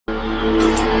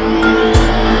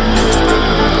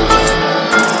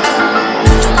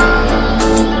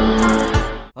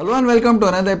everyone, welcome to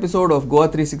another episode of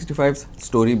GOA365's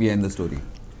Story Behind the Story.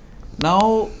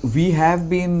 Now, we have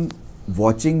been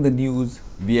watching the news,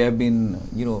 we have been,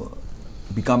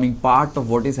 becoming part of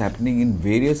what is happening in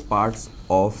various parts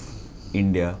of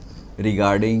India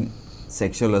regarding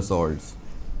sexual assaults,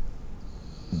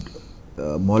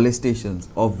 molestations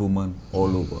of women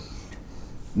all over.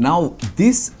 Now,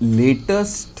 this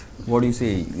latest,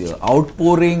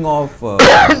 outpouring of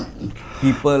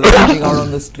people coming out on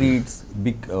the streets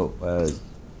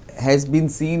has been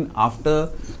seen after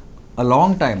a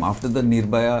long time, after the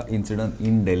Nirbhaya incident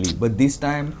in Delhi. But this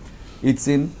time, it's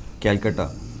in Kolkata.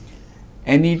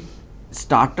 And it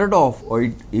started off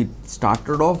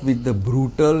with the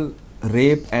brutal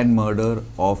rape and murder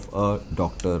of a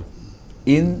doctor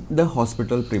in the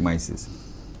hospital premises.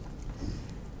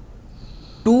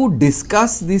 To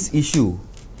discuss this issue,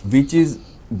 which is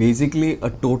basically a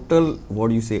total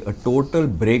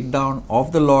breakdown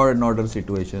of the law and order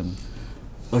situation,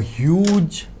 a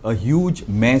huge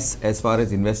mess as far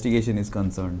as investigation is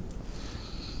concerned.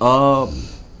 I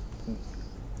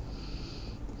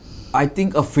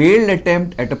think a failed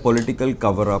attempt at a political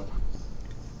cover-up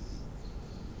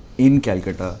in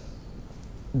Kolkata.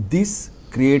 This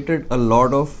created a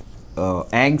lot of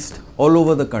angst all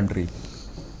over the country.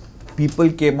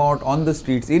 People came out on the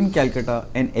streets in Kolkata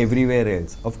and everywhere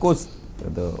else. Of course,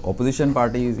 the opposition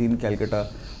parties in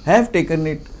Kolkata have taken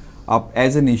it up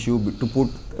as an issue to put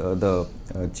the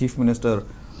Chief Minister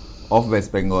of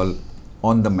West Bengal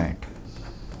on the mat.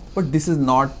 But this is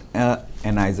not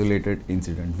an isolated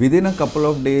incident. Within a couple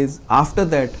of days after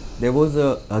that, there was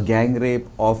a gang rape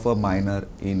of a minor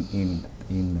in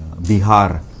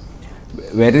Bihar,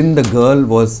 wherein the girl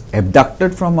was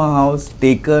abducted from her house,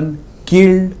 taken,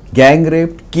 killed, gang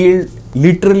raped, killed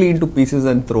literally into pieces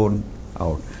and thrown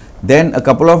out. Then a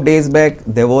couple of days back,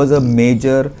 there was a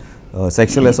major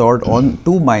sexual assault on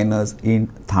 2 minors in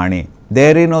Thane.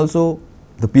 Therein also,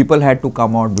 the people had to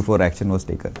come out before action was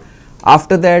taken.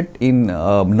 After that, a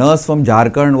nurse from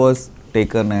Jharkhand was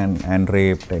taken and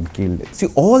raped and killed. See,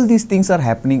 all these things are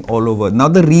happening all over. Now,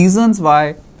 the reasons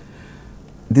why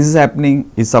this is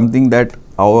happening is something that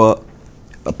our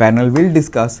panel will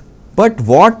discuss. But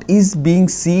what is being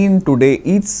seen today,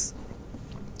 it's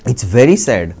very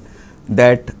sad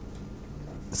that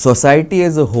society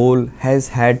as a whole has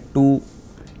had to,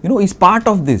 is part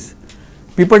of this.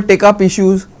 People take up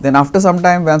issues, then after some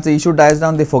time, once the issue dies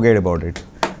down, they forget about it.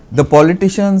 The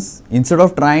politicians, instead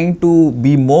of trying to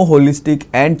be more holistic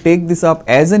and take this up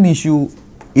as an issue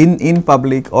in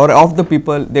public or of the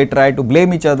people, they try to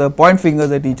blame each other, point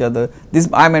fingers at each other. This,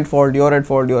 I'm at fault, you're at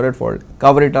fault, you're at fault.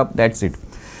 Cover it up, that's it.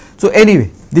 So anyway,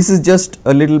 this is just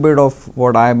a little bit of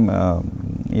what I'm,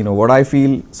 what I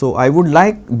feel. So I would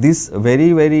like this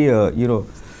very,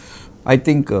 I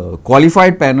think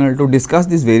qualified panel to discuss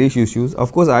these various issues.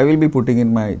 Of course, I will be putting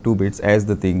in my 2 bits as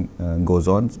the thing goes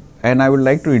on. And I would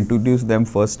like to introduce them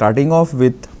first, starting off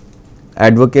with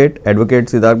Advocate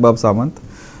Siddharth Bab Samant,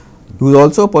 who is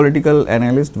also a political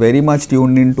analyst, very much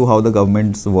tuned into how the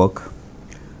governments work.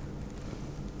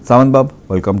 Samant Bab,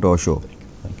 welcome to our show.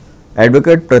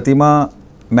 Advocate Pratima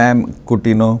Ma'am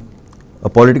Kutino, a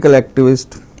political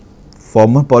activist,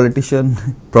 former politician,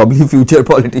 probably future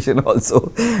politician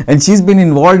also, and she's been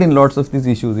involved in lots of these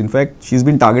issues. In fact, she's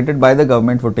been targeted by the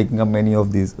government for taking up many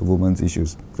of these women's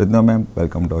issues. Pratima Ma'am,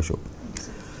 welcome to our show.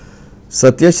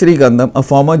 Satyashri Gandham, a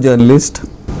former journalist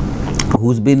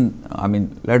who's been,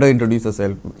 let her introduce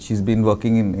herself. She's been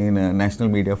working in national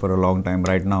media for a long time.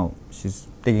 Right now, she's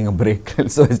taking a break,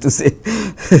 so as to say.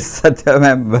 Satya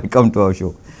Ma'am, welcome to our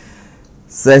show.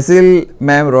 Cecil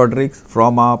Ma'am Rodriguez,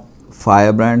 from our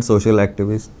firebrand social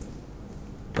activist,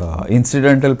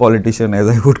 incidental politician as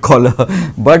I would call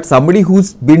her, but somebody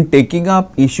who's been taking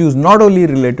up issues not only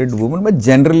related to women, but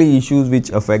generally issues which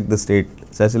affect the state.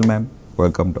 Cecil Ma'am,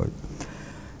 welcome to you.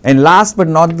 And last but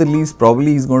not the least,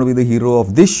 probably he's going to be the hero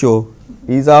of this show,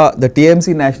 is the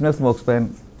TMC national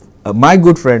spokesman, my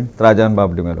good friend Trajan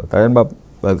Bab Dimelo. Trajan Bab,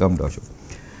 welcome to our show.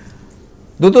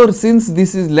 Doctor, since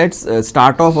this is, let's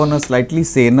start off on a slightly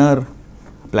saner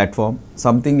platform,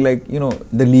 something like,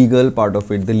 the legal part of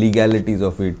it, the legalities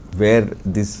of it, where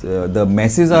the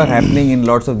messes are happening in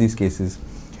lots of these cases.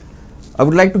 I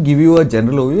would like to give you a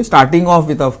general overview, starting off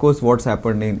with, of course, what's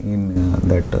happened in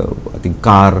that, I think,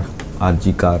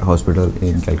 RG Car Hospital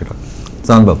in Kolkata.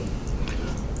 Sanbab.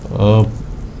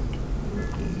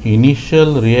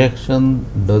 Initial reaction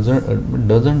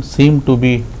doesn't seem to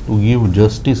be to give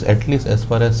justice, at least as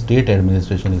far as state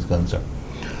administration is concerned.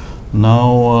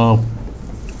 Now,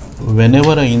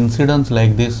 whenever an incident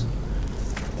like this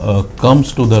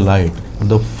comes to the light,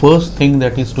 the first thing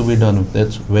that is to be done,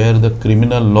 that's where the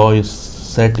criminal law is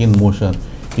set in motion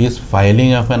is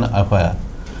filing of an FIR.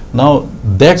 Now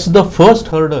that's the first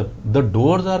hurdle. The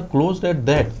doors are closed at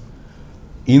that.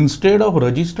 Instead of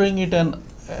registering it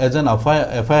as an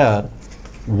FIR,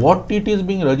 what it is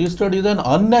being registered is an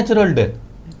unnatural death.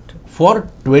 For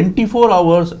 24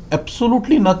 hours,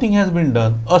 absolutely nothing has been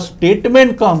done. A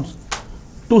statement comes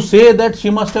to say that she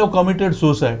must have committed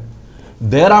suicide.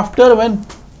 Thereafter, when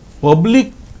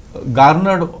public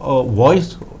garnered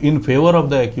voice in favor of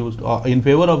the accused, in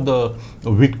favor of the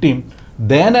victim,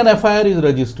 then an FIR is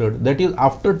registered. That is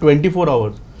after 24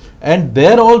 hours. And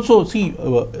there also, see,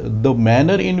 the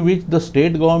manner in which the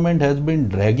state government has been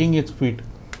dragging its feet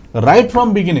right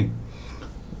from beginning.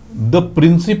 The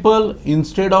principal,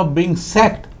 instead of being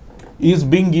sacked, is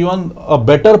being given a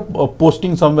better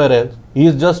posting somewhere else. He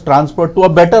is just transferred to a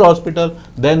better hospital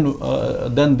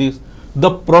than this. The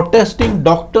protesting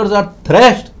doctors are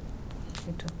thrashed,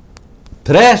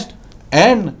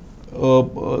 and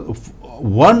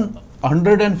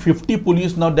 150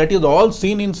 police, now that is all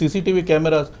seen in CCTV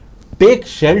cameras, take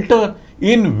shelter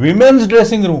in women's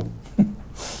dressing room.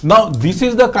 Now this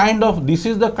is the kind of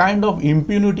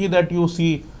impunity that you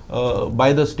see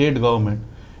by the state government,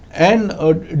 and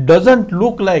doesn't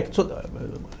look like so.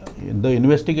 The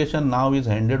investigation now is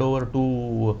handed over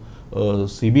to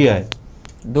CBI.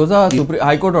 Those are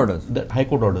High Court orders. High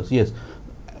Court orders, yes.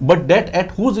 But that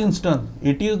at whose instance?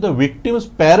 It is the victim's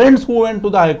parents who went to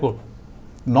the High Court.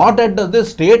 Not at the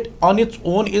state on its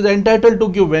own is entitled to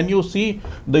give. When you see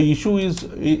the issue is,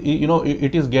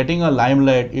 it is getting a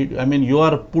limelight. I mean, you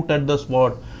are put at the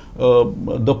spot.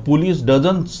 The police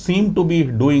doesn't seem to be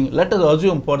doing. Let us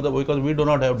assume because we do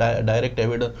not have direct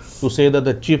evidence to say that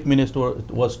the chief minister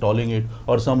was stalling it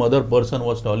or some other person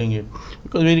was stalling it,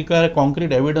 because we require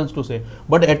concrete evidence to say.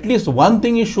 But at least one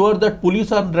thing is sure, that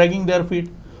police are dragging their feet.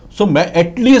 So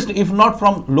at least, if not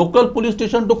from local police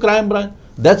station to crime branch,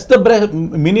 that's the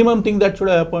minimum thing that should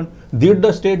have happened. Did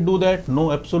the state do that?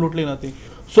 No, absolutely nothing.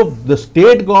 So the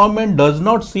state government does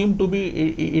not seem to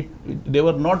be, they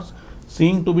were not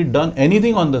seeing to be done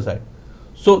anything on the side.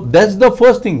 So that's the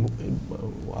first thing.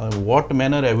 What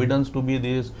manner evidence to be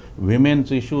this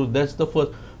women's issues? That's the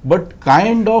first. But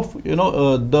kind of,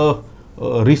 the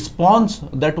response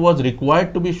that was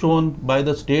required to be shown by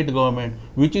the state government,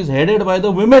 which is headed by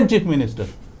the women chief minister,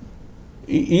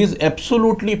 is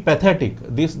absolutely pathetic.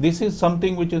 This is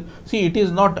something which is, see, it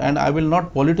is not, and I will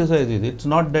not politicize it. It's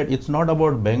not that, it's not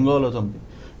about Bengal or something.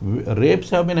 Rapes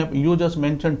have been, you just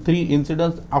mentioned 3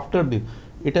 incidents after this.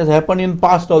 It has happened in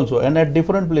past also and at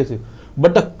different places.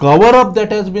 But the cover up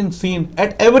that has been seen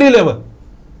at every level,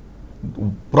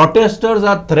 protesters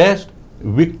are thrashed.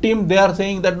 Victim, they are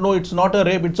saying that no, it's not a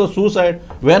rape, it's a suicide,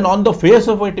 when on the face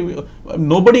of it,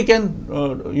 nobody can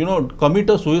commit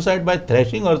a suicide by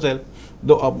thrashing herself.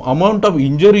 The amount of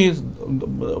injuries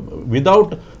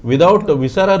without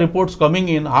viscera reports coming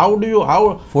in, how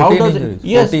does injuries,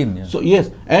 yes 14, yeah. So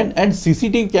yes, and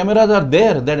CCTV cameras are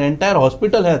there, that entire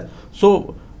hospital has.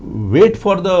 So wait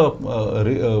for the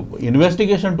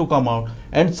investigation to come out,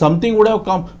 and something would have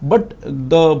come. But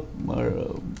the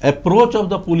approach of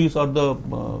the police or the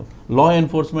law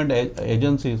enforcement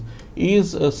agencies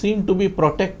is seen to be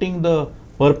protecting the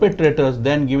perpetrators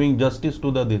than giving justice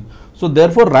to the this. So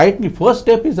therefore, rightly, first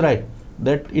step is right,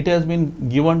 that it has been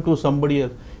given to somebody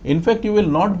else. In fact, you will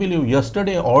not believe,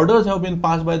 yesterday orders have been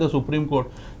passed by the Supreme Court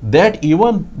that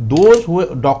even those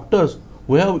doctors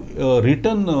who have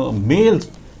written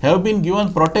mails have been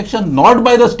given protection not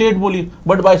by the state police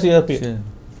but by CRP. Sure.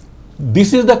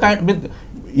 This is the kind,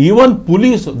 even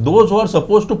police, those who are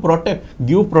supposed to protect,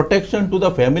 give protection to the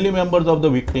family members of the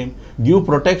victim, give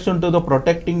protection to the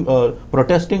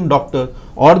protesting doctors,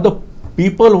 or the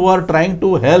people who are trying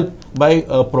to help by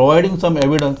providing some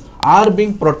evidence, are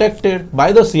being protected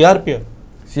by the CRPF.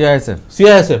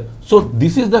 CISF. So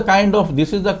this is the kind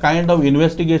of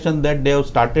investigation that they have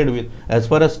started with as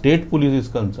far as state police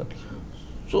is concerned.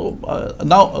 So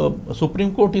now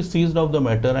Supreme Court is seized of the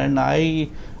matter, and I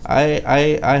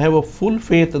have a full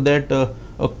faith that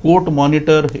a court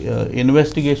monitor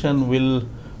investigation will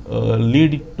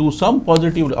lead to some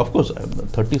positive. Of course,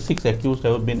 36 accused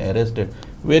have been arrested,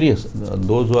 various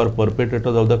those who are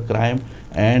perpetrators of the crime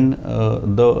and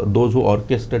those who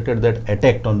orchestrated that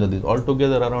attack on this.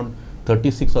 Altogether around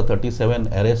 36 or 37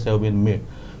 arrests have been made.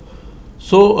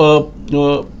 So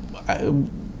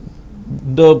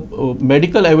the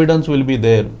medical evidence will be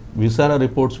there, viscera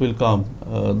reports will come,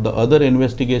 the other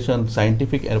investigation,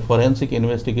 scientific and forensic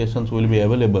investigations will be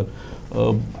available.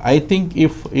 I think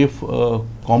if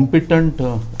competent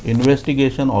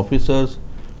investigation officers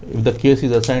if the case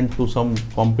is assigned to some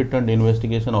competent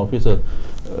investigation officer,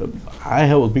 I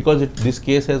have, because this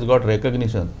case has got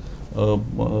recognition,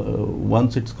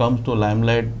 once it comes to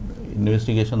limelight,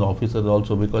 investigation officers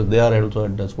also, because they are also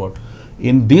at the spot.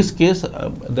 In this case,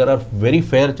 there are very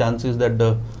fair chances that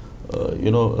the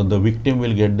the victim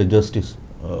will get the justice.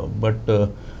 But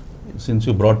since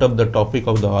you brought up the topic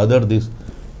of the other this,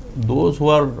 those who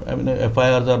are, I mean,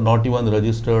 FIRs are not even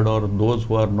registered, or those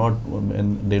who are not,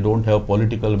 and they don't have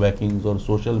political backings or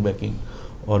social backing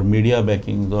or media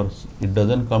backings, or it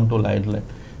doesn't come to limelight,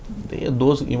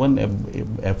 those even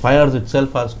FIRs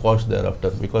itself are squashed thereafter,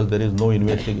 because there is no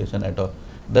investigation at all.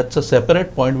 That's a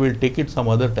separate point. We'll take it some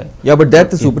other time. Yeah, but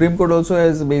that the Supreme Court also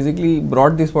has basically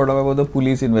brought this part up about the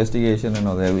police investigation and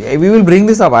all that. We will bring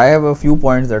this up. I have a few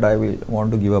points that I will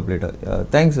want to give up later.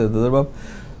 Thanks, Dudarbab.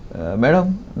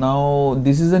 Madam, now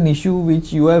this is an issue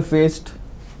which you have faced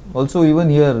also even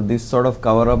here, this sort of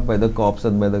cover up by the cops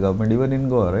and by the government, even in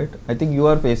Goa, right? I think you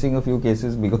are facing a few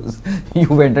cases because you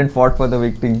went and fought for the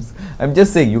victims. I'm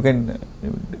just saying, you can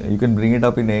bring it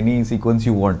up in any sequence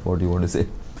you want, what you want to say.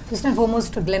 First and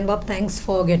foremost, Glenn Bob, thanks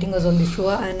for getting us on the show,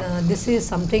 and this is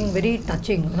something very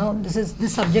touching.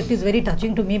 This subject is very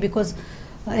touching to me because,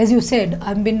 as you said,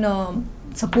 I've been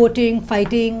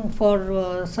fighting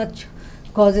for such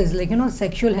causes like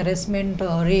sexual harassment,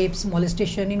 rapes,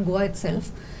 molestation in Goa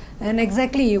itself. And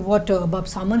exactly what Bab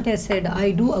Samant has said, I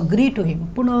do agree to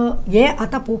him. Puna ye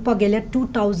ata popa gelia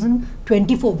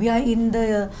 2024. We are in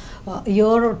the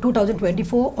year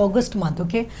 2024, August month,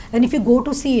 okay? And if you go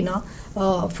to see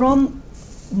from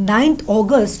 9th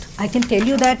August, I can tell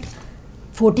you that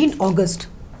 14th August.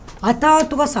 आता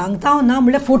तुका सांगता हांव ना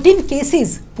म्हळ्यार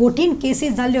 14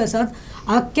 cases जाल्ल्यो आसात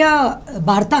आख्या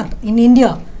भारतांत इन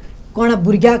इंडिया. कोणा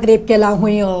भुरग्याक रेप केला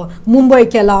हुंय मुंबय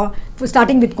केला,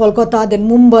 starting with Kolkata, then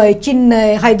Mumbai,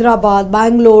 Chennai, Hyderabad,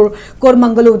 Bangalore,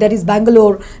 Kormangalur, that is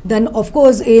Bangalore, then of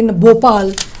course in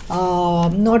Bhopal,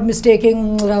 not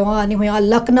mistaking,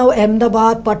 Lucknow,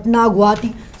 Ahmedabad, Patna,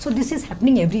 Guwahati. So this is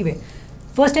happening everywhere.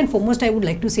 First and foremost, I would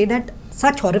like to say that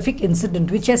such horrific incident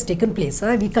which has taken place,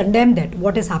 we condemn that.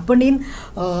 What has happened in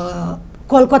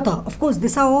Kolkata, of course,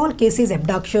 these are all cases: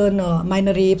 abduction,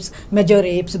 minor rapes, major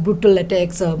rapes, brutal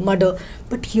attacks, murder.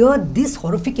 But here, this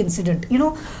horrific incident,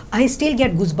 I still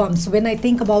get goosebumps when I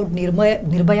think about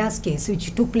Nirbhaya's case,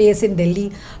 which took place in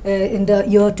Delhi in the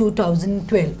year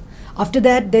 2012. After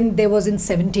that, then there was in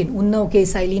 17, Unnav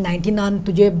case aili, 19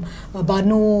 tuje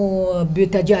Banu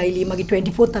Butaja aili, magi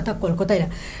 24 tata Kolkata.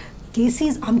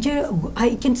 Cases,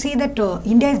 I can say that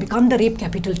India has become the rape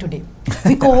capital today.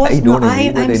 Because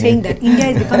I'm saying that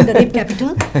India has become the rape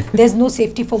capital. There's no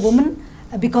safety for women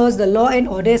because the law and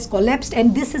order has collapsed,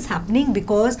 and this is happening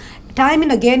because time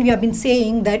and again we have been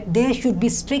saying that there should be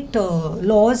strict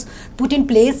laws put in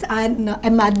place and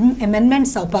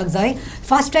amendments जावपाक जाय,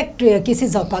 fast track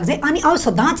cases जावपाक जाय, आणि हांव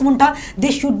सदांच म्हणटा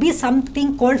there should be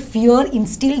something called fear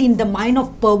instilled in the mind of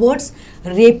perverts,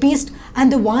 rapists,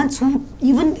 and the ones who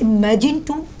even imagine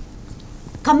to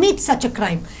commit such a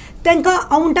crime. तांकां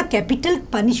हांव म्हणटा कॅपिटल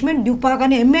पनिशमेंट दिवपाक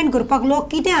आनी एमेंड करपाक लॉ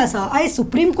कितें आसा. आयज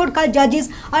सुप्रीम कोर्ट काल जजीस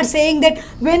are saying that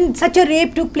when such a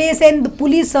rape टूक place and the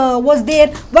police was there,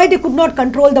 Y they could not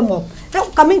control the mob.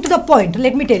 Now coming to the point,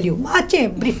 let me tell you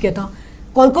मातशें brief घेता.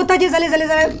 कोलकाताचें जालें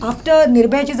जाल्यार after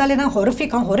निर्भयाचें जालें ना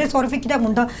हॉरिफीक. हांव हॉरिफीक कित्याक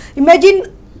म्हणटा, इमॅजीन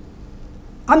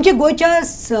आमच्या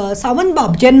गोंयच्या सावंत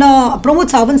बाब जेन्ना प्रमोद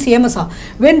सावंत CM आसा,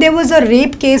 when there was a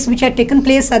rape case which had taken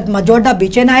place at Majorda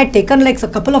beach, and I had taken like a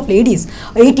couple of ladies,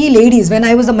 80 ladies, when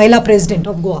I was the Mahila president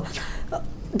of Goa.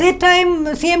 That time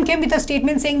CM came with a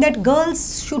statement saying that girls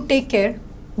should take care,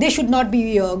 they should not be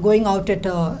going out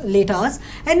at late hours,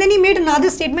 and then he made another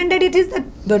statement that it is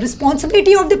the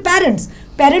responsibility of the parents.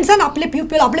 Parents are आपले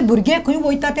pupil, आपले भुरगे खंय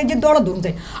वयता तेंचे दोळो धरूंक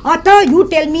जाय. आतां you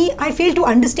tell me, I fail to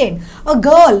understand a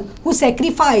girl who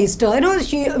sacrificed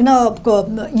she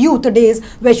youth days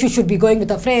where she should be going with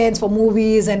her friends for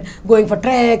movies and going for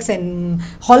treks and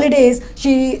holidays.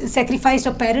 She sacrificed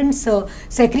her parents,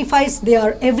 sacrificed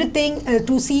their everything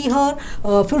to see her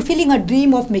fulfilling her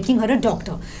dream of making her a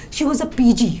doctor. She was a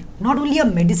PG, not only a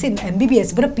medicine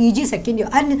MBBS, but a PG second year.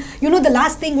 And the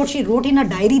last thing what she wrote in her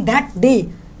diary that day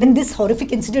when this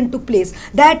horrific incident took place,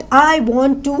 that I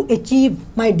want to achieve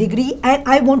my degree and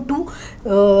I want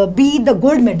to be the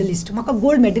gold medalist. Maka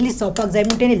gold medalist जावपाक जाय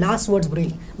म्हणून तेणे last words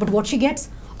बरयली. But what she gets?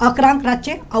 11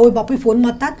 रातचे आवय बापूय phone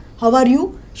मारतात. How are you?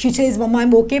 She says, Mama,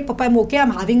 I'm okay. Papa, I'm okay.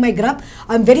 I'm having my grub.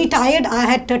 I'm very tired. I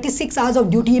had 36 hours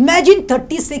of duty. Imagine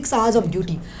 36 hours of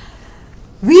duty.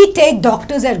 We take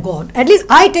doctors as God. At least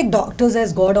I take doctors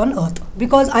as God on earth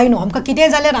because I know आमकां कितें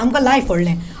जाल्यार आमकां life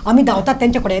व्हडलें. आमी धांवतात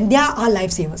तेंचे कडेन. They are our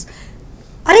life savers.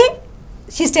 अरे,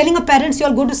 she's telling her parents, you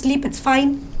all go to sleep. It's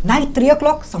fine. Night 3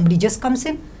 o'clock, somebody just comes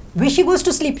in. Where she goes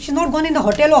to sleep? She's not gone in the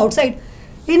hotel or outside.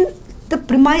 In the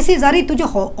premises, are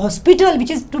तुझे hospital, which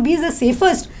is to be the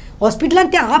safest. Hospital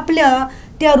त्या आपल्या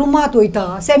त्या रूमात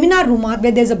होता, seminar रूमात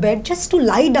where there's a bed just to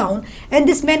lie down, and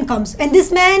this man comes, and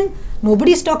this man,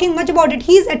 nobody is talking much about it.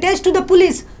 He is attached to the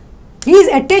police. He is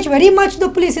attached very much to the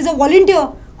police. He's a volunteer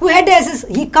who had access.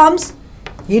 He comes,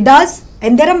 he does,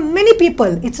 and there are many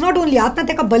people. It's not only आता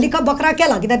तेका बलिका बकरा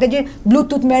केला की त्याचे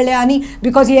Bluetooth मेळ्ळे आणि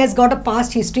because he has got a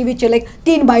past history which like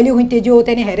 3 बायली हुई तेजो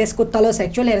त्याने हॅरेस कोत्तालो,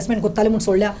 sexual harassment कोत्ताले म्हणून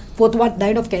सोडल्या, 4th one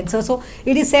died of cancer. So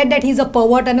it is said that he is a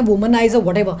pervert and a womanizer,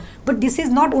 whatever. But this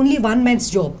is not only one man's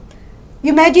job.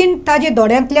 Imagine ताजे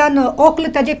दोड्यांतल्यान occult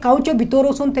ताजे कावच्यो भितर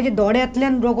वचून ताजे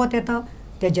दोड्यांतल्यान रोगोत येता,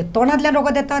 तेजे तोंडांतल्यान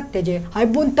रोगोत येता, तेजे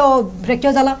हायबून तो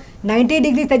फ्रॅक्चर जाला, 90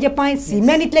 डिग्री तेजे पांय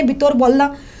सिमेंट इतले भितर बोल्ला.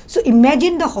 So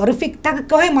imagine the horrific,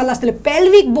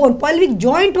 pelvic bone, pelvic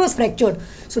joint was fractured.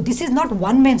 So this is not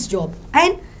one man's job.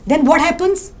 And then what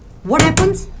happens? What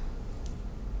happens?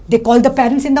 They call the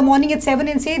parents in the morning at 7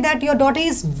 and say that your daughter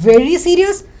is very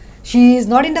serious. She is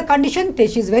not in the condition.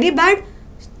 She is very bad.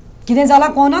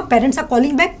 Parents are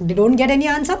calling back. They don't get any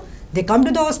answer. They come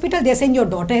to the hospital. They are saying your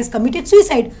daughter has committed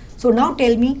suicide. So now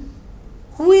tell me,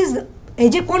 who is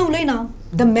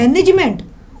the management?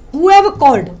 Whoever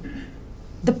called.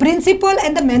 The principal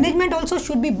and the management also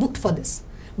should be booked for this.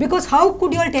 Because how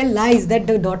could you all tell lies that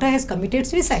the daughter has committed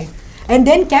suicide? And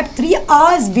then kept 3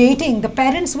 hours waiting. The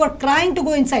parents were crying to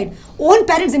go inside. Own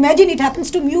parents, imagine it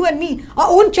happens to you and me. Our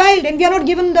own child, and we are not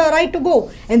given the right to go.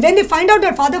 And then they find out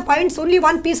that father finds only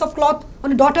one piece of cloth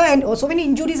on the daughter and so many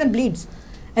injuries and bleeds.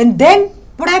 And then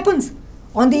what happens?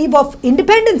 On the eve of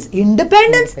independence.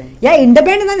 Independence? Okay. Yeah,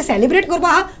 independence and celebrate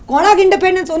korba. Konak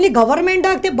independence? Only government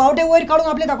te baute oir kadun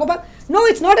aple dakoba. No,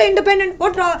 it's not an independent.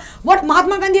 What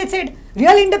Mahatma Gandhi had said.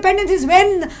 Real independence is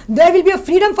when there will be a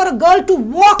freedom for a girl to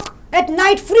walk at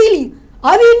night freely.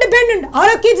 Are we independent? Are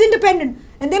our kids independent?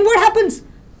 And then what happens?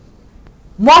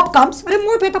 Mob comes.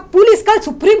 Police called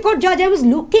Supreme Court judge. I was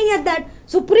looking at that.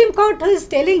 Supreme Court is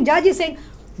telling, judge is saying,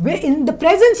 in the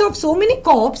presence of so many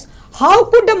cops, how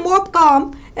could the mob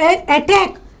come and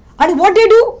attack? And what they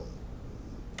do?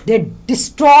 They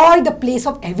destroy the place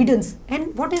of evidence.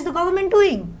 And what is the government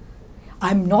doing?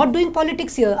 I'm not doing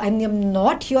politics here. I am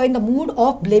not here in the mood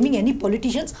of blaming any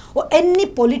politicians or any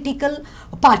political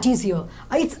parties here.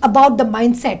 It's about the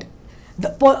mindset.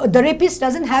 The rapist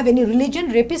doesn't have any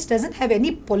religion. Rapist doesn't have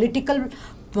any political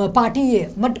party here.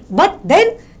 But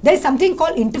then there is something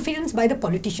called interference by the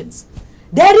politicians.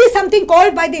 There is something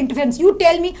called by the interference. You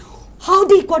tell me how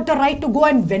they got the right to go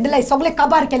and vandalize. Sagle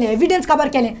kabar kele, evidence kabar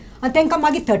kele. And then come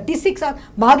 36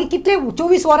 magi kitle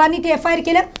 24 warani te FIR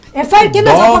kele. FIR kena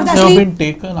dogs have been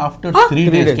taken after 3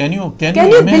 days. Can you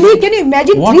believe? Can you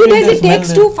imagine 3 days it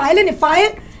takes to file an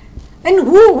FIR? And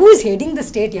who is heading the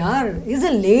state? Yaar, is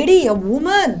a lady, a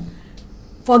woman.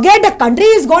 Forget the country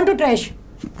is gone to trash.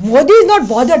 Modi is not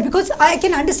bothered because I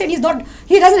can understand he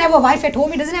doesn't have a wife at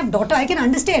home, he doesn't have daughter, I can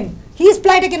understand. He is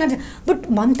plight, I can understand. But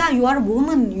Mamata, you are a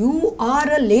woman, you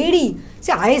are a lady.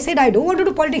 See, I said I don't want to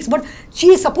do politics, but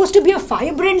she is supposed to be a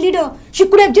firebrand leader. She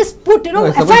could have just put, FIR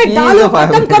dalo,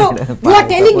 khatam karo. You are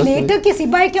telling later कि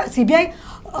CBI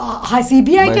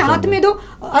के हाथ में दो.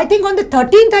 I think on the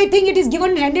 13th, I think it is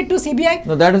handed to CBI.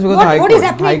 No, that is because what is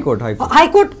happening? High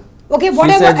Court. Okay,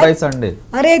 whatever. She said by Sunday.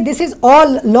 This is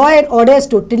all law and order has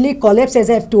totally collapsed, as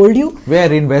I have told you. Where?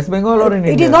 In West Bengal or in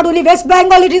India? It is not only West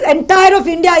Bengal, it is entire of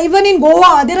India, even in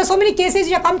Goa. There are so many cases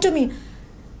which have come to me.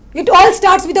 It all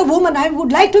starts with a woman. I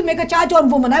would like to make a charge on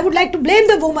woman. I would like to blame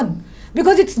the woman.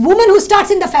 Because it's woman who starts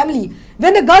in the family.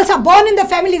 When the girls are born in the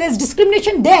family, there is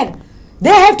discrimination there.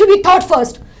 They have to be taught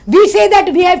first. We say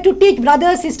that we have to teach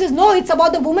brothers, sisters. No, it's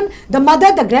about the woman, the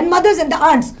mother, the grandmothers and the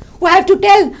aunts who have to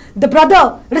tell the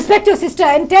brother, respect your sister,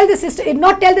 and tell the sister,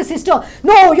 not tell the sister,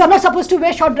 no, you're not supposed to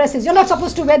wear short dresses, you're not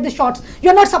supposed to wear the shorts,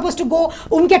 you're not supposed to go,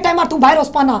 unke time tu bahar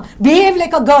ospana, behave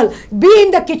like a girl, be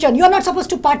in the kitchen, you're not supposed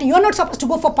to party, you're not supposed to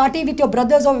go for party with your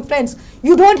brothers or friends,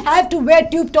 you don't have to wear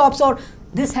tube tops, or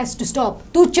this has to stop.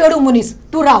 Tu chedu munis,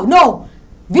 tu rao. No.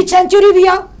 Which century we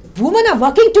are? Women are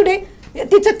working today.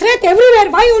 It's a threat everywhere.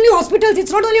 Why only hospitals?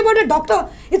 It's not only about a doctor.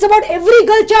 It's about every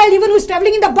girl child, even who is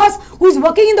traveling in the bus, who is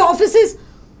working in the offices.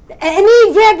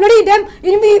 Anywhere, bloody them.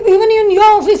 Even in your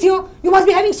office here, you must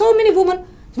be having so many women.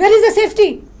 Where is the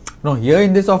safety? No, here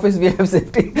in this office we have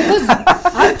safety. Because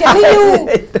I'm telling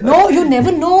you, no, you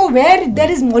never know where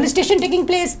there is molestation taking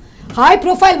place. High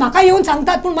profile म्हाका येऊन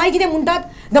सांगतात पण मागीर कितें म्हणटात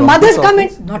the From mothers this come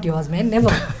office? in, not yours man, never.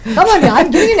 Come on,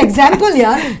 I'm giving an example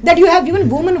here that you have even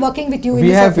women working with you in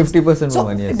We this have office. 50% So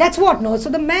women, yes. that's what, no? So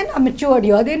the men are matured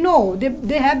here, they know,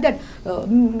 they have that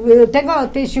tenga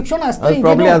te shikshana astai, they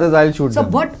Probably know. others I'll shoot So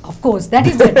them. but of course that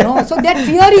is it, no? So that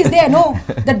fear is there, no?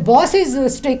 That boss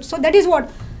is strict, so that is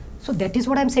what. So that is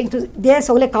what I'm saying. So there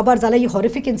सगळे काबार जाला, ही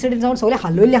horrific incident जाऊन सगळे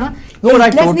हलवले हा. No, but I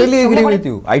totally agree with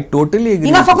you. I totally agree.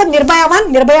 हिंगा फकत निर्भया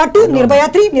 1, निर्भया 2, निर्भया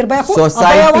 3, निर्भया 4,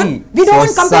 अभया 1. We don't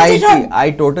want compensation.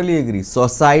 I totally agree.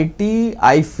 Society,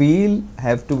 I feel,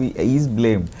 have to be is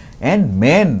blamed, and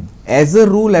men, as a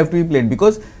rule, have to be blamed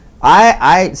because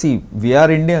I see we are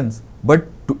Indians, but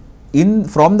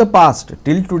from the past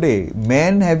till today,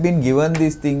 men have been given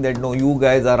this thing that no, you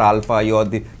guys are alpha,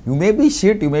 you may be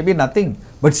shit, you may be nothing,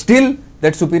 but still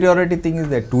that superiority thing is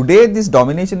there. Today this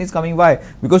domination is coming. Why?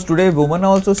 Because today women are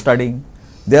also studying,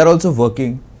 they are also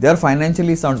working, they are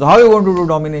financially sound. So how are you going to do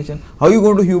domination? How are you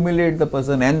going to humiliate the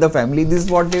person and the family? This is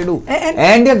what they do,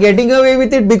 and they are getting away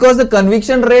with it because the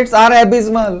conviction rates are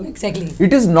abysmal. Exactly.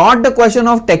 It is not the question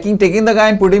of taking the guy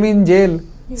and put him in jail.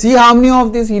 See how many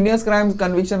of these heinous crimes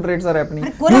conviction rates are happening.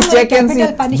 You check and see.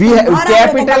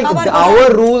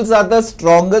 Our rules are the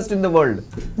strongest in the world.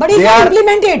 But it's not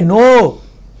implemented. No,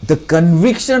 the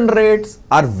conviction rates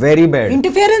are very bad.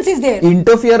 Interference is there.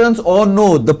 Interference or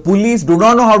no, the police do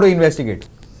not know how to investigate.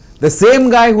 The same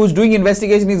guy who's doing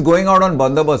investigation is going out on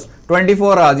bandobast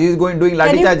 24 hours. He is doing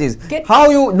lathi charges. How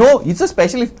you know? It's a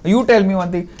specialist. You tell me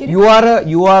one thing. You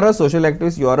are a social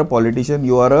activist. You are a politician.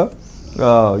 You are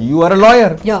a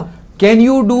lawyer. Yeah. Can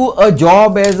you do a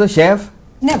job as a chef?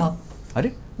 Never.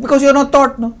 Because you're not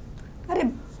taught, no?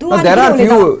 There are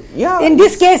few. Yeah. In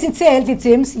this case itself, it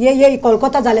seems, ये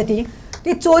कोलकाता झाले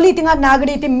ती चोली थिंगा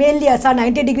नागडी ती मेल्ली असा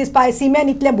 90 degrees पाय सीमेन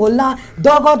इतले बोलना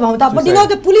dog out भावता. But you know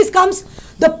the police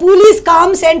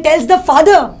comes and tells the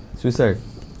father. Suicide.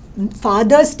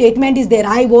 Father's statement is there.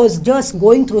 I was just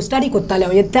going through study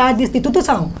kottale yetta this titu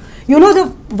sang. You know, the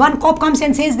one cop comes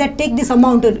and says that take this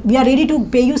amount, we are ready to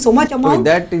pay you so much amount,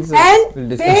 that is and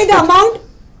pay the amount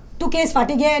to case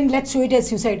fatige and let's show it as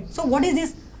suicide. So what is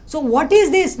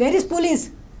this? Where is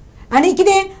police? आणि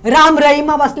कितें राम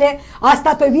रहिमा बसले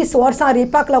आसतात पळय 20 वर्सां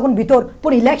रेपाक लागून भितर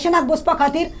पूण इलेक्शनाक बसपा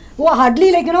खातीर वो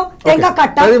हार्डली लायक यू नो तांकां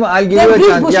काडटा. I'll give you a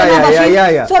chance.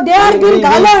 Yeah. So they are being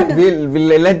garlanded.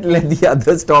 We'll let the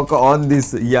others talk on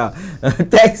this. Yeah.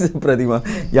 Thanks, Pratima.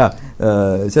 Yeah.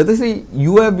 Shatashree,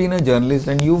 you have been a journalist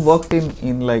and you worked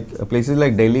in like places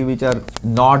like Delhi which are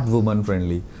not woman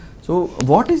friendly. So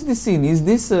what is this scene? Is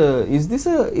this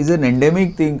an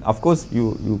endemic thing? Of course,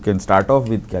 you can start off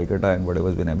with Calcutta and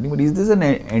whatever's been happening, but is this an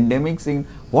endemic scene?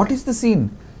 What is the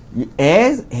scene?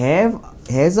 Has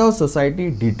our society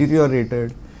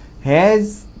deteriorated?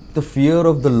 Has the fear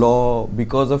of the law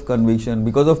because of conviction,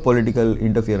 because of political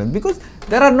interference? Because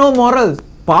there are no morals.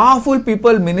 Powerful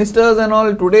people, ministers and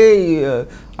all today,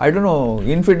 I don't know,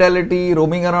 infidelity,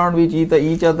 roaming around with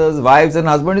each other's wives and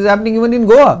husbands is happening even in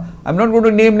Goa. I'm not going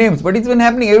to name names, but it's been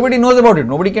happening. Everybody knows about it.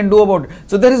 Nobody can do about it.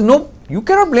 So there is no, you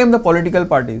cannot blame the political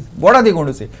parties. What are they going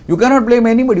to say? You cannot blame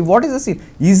anybody. What is the scene?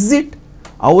 Is it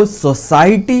our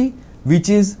society which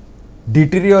is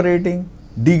deteriorating,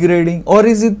 degrading, or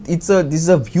is it this is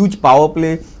a huge power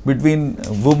play between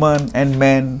women and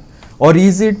men, or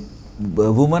is it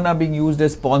women are being used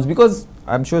as pawns? Because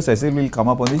I'm sure Cecil will come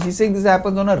up on this. She's saying this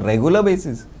happens on a regular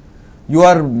basis. You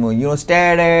are,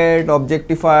 stared at,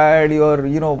 objectified.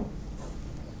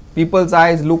 People's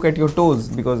eyes look at your toes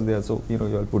because they are so, you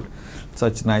all put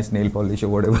such nice nail polish or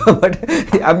whatever. But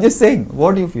I'm just saying,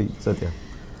 what do you feel, Satya?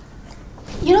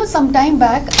 Some time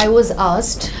back I was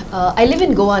asked, I live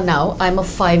in Goa now, I'm a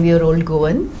 5-year-old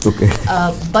Goan. Okay.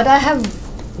 But I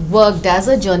have worked as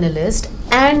a journalist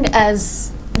and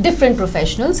as different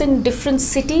professionals in different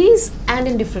cities and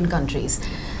in different countries.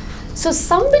 So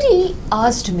somebody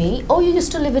asked me, oh, you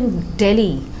used to live in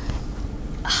Delhi.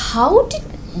 How did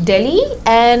Delhi,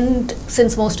 and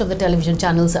since most of the television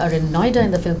channels are in Noida,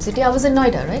 in the film city, I was in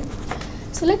Noida, right?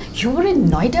 So like, you were in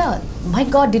Noida, my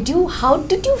God, how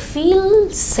did you feel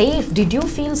safe? Did you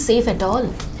feel safe at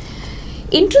all?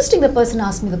 Interesting, the person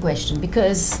asked me the question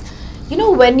because,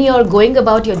 when you're going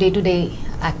about your day-to-day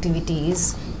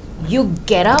activities, you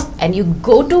get up and you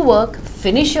go to work,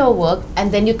 finish your work,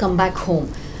 and then you come back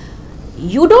home.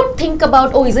 You don't think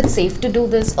about, oh, is it safe to do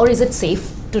this or is it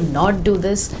safe to not do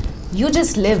this? You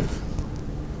just live,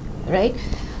 right?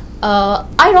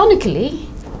 Ironically,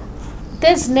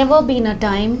 there's never been a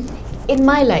time in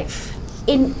my life,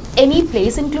 in any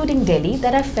place, including Delhi,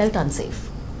 that I felt unsafe.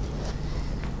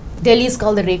 Delhi is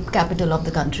called the rape capital of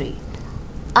the country.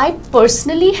 I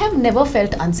personally have never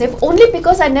felt unsafe, only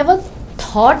because I never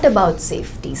thought about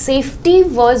safety. Safety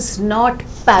was not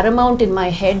paramount in my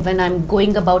head when I'm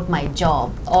going about my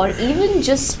job or even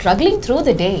just struggling through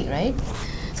the day, right?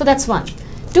 So that's one.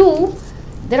 Two,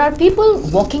 there are people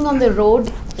walking on the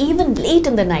road even late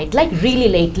in the night, like really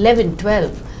late, 11,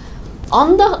 12,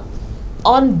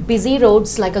 on busy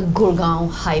roads like a Gurgaon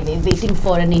highway, waiting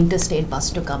for an interstate bus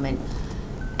to come in.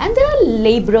 And there are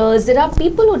laborers, there are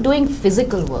people who are doing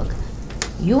physical work.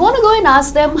 You want to go and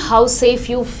ask them how safe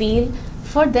you feel?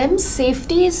 For them,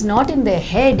 safety is not in their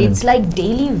head. It's like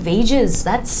daily wages.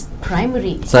 That's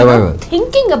primary. Survival. You're not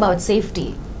thinking about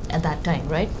safety at that time,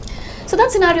 right? So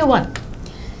that's scenario one.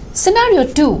 Scenario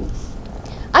two,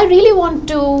 I really want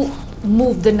to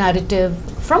move the narrative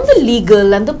from the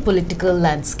legal and the political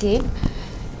landscape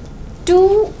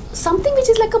to something which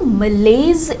is like a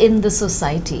malaise in the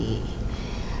society.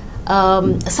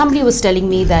 Somebody was telling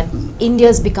me that India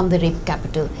has become the rape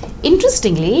capital.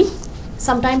 Interestingly,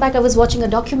 some time back I was watching a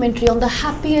documentary on the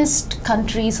happiest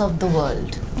countries of the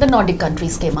world. The Nordic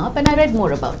countries came up and I read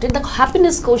more about it. The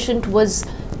happiness quotient was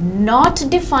not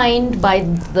defined by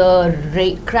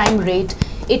the crime rate.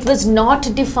 It was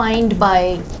not defined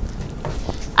by,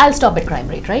 I'll stop at crime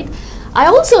rate, right? I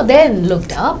also then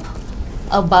looked up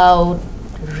about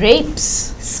rapes,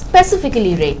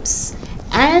 specifically rapes,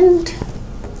 and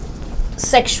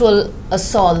sexual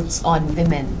assaults on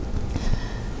women.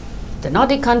 The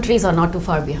Nordic countries are not too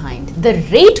far behind. The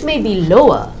rate may be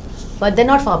lower, but they're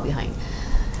not far behind.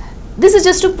 This is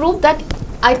just to prove that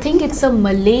I think it's a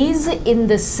malaise in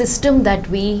the system that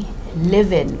we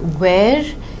live in, where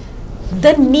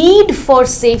the need for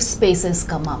safe spaces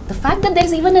come up. The fact that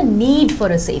there's even a need for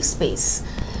a safe space.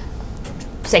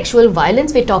 Sexual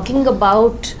violence, we're talking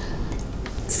about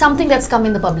something that's come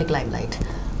in the public limelight.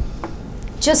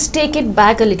 Just take it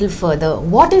back a little further.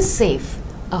 What is safe?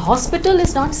 A hospital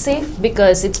is not safe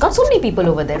because it's got so many people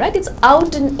over there, right? It's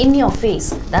out in your face.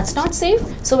 That's not safe.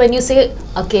 So when you say,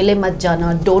 akele mat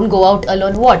jana, don't go out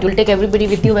alone, what? You'll take everybody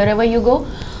with you wherever you go?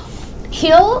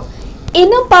 Here,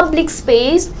 in a public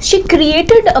space, she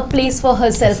created a place for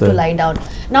herself to lie down.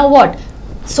 Now what?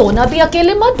 Sona bhi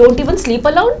akele mat, don't even sleep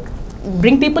alone,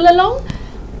 bring people along.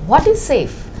 What is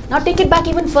safe? Now take it back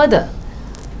even further.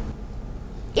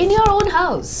 In your own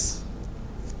house,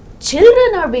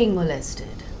 children are being molested.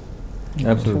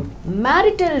 Absolutely.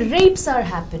 Marital rapes are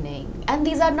happening, and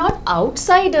these are not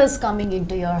outsiders coming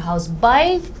into your house,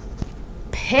 by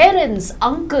parents,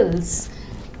 uncles,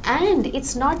 and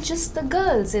it's not just the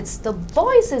girls, it's the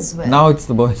boys as well. Now it's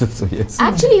the boys also, yes.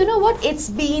 Actually, you know what? It's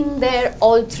been there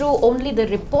all through. Only the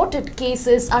reported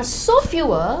cases are so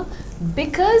fewer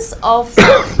because of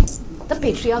the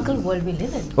patriarchal world we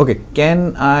live in. Okay,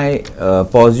 can I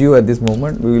pause you at this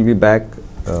moment? We will be back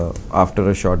after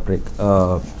a short break.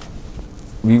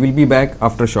 We will be back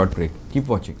after a short break. Keep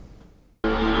watching.